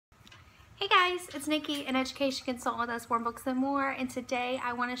Hey guys, it's Nikki, an education consultant with Usborne Books and More, and today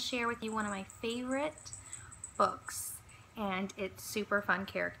I want to share with you one of my favorite books, and it's super fun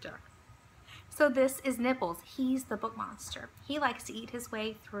character. So this is Nibbles. He's the book monster. He likes to eat his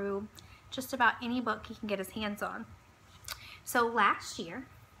way through just about any book he can get his hands on. So last year,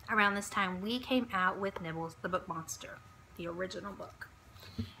 around this time, we came out with Nibbles, the book monster, the original book.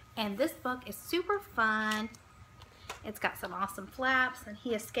 And this book is super fun. It's got some awesome flaps, and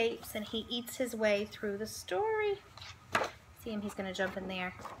he escapes and he eats his way through the story. See him? He's going to jump in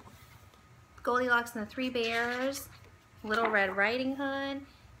there. Goldilocks and the Three Bears, Little Red Riding Hood,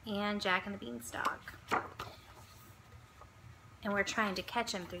 and Jack and the Beanstalk. And we're trying to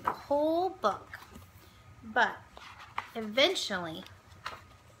catch him through the whole book. But eventually,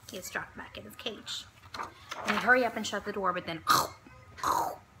 he gets dropped back in his cage. And we hurry up and shut the door, but then...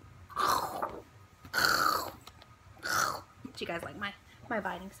 Do you guys like my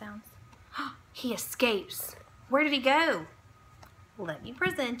biting sounds? He escapes. Where did he go? Let me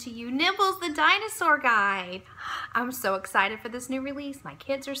present to you Nibbles, the Dinosaur Guide. I'm so excited for this new release. My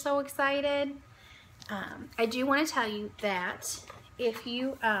kids are so excited. I do want to tell you that if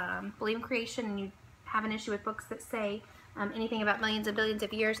you believe in creation and you have an issue with books that say anything about millions and billions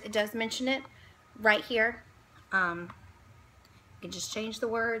of years, it does mention it right here. You can just change the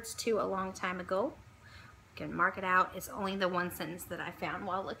words to a long time ago. You can mark it out. It's only the one sentence that I found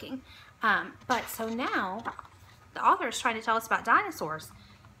while looking. But so now the author is trying to tell us about dinosaurs,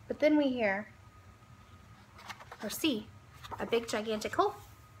 but then we hear or see a big gigantic hole,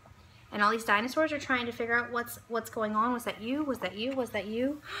 and all these dinosaurs are trying to figure out what's going on. Was that you? Was that you? Was that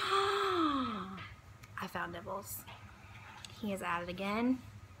you? I found Nibbles. He is at it again,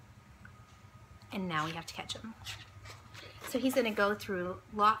 and now we have to catch him. So he's going to go through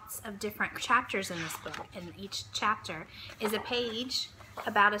lots of different chapters in this book, and each chapter is a page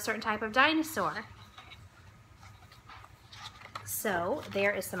about a certain type of dinosaur. So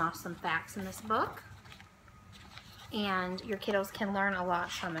there is some awesome facts in this book, and your kiddos can learn a lot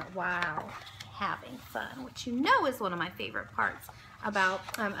from it while having fun, which you know is one of my favorite parts about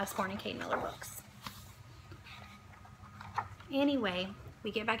Usborne and Kane Miller books. Anyway,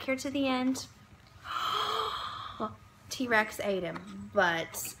 we get back here to the end. T-Rex ate him,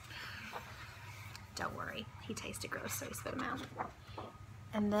 but don't worry, he tasted gross, so he spit him out.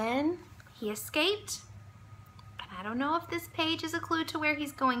 And then he escaped, and I don't know if this page is a clue to where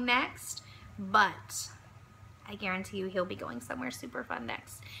he's going next, but I guarantee you he'll be going somewhere super fun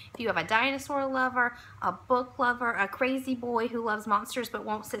next. If you have a dinosaur lover, a book lover, a crazy boy who loves monsters but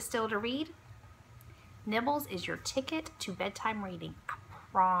won't sit still to read, Nibbles is your ticket to bedtime reading. I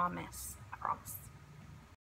promise. I promise.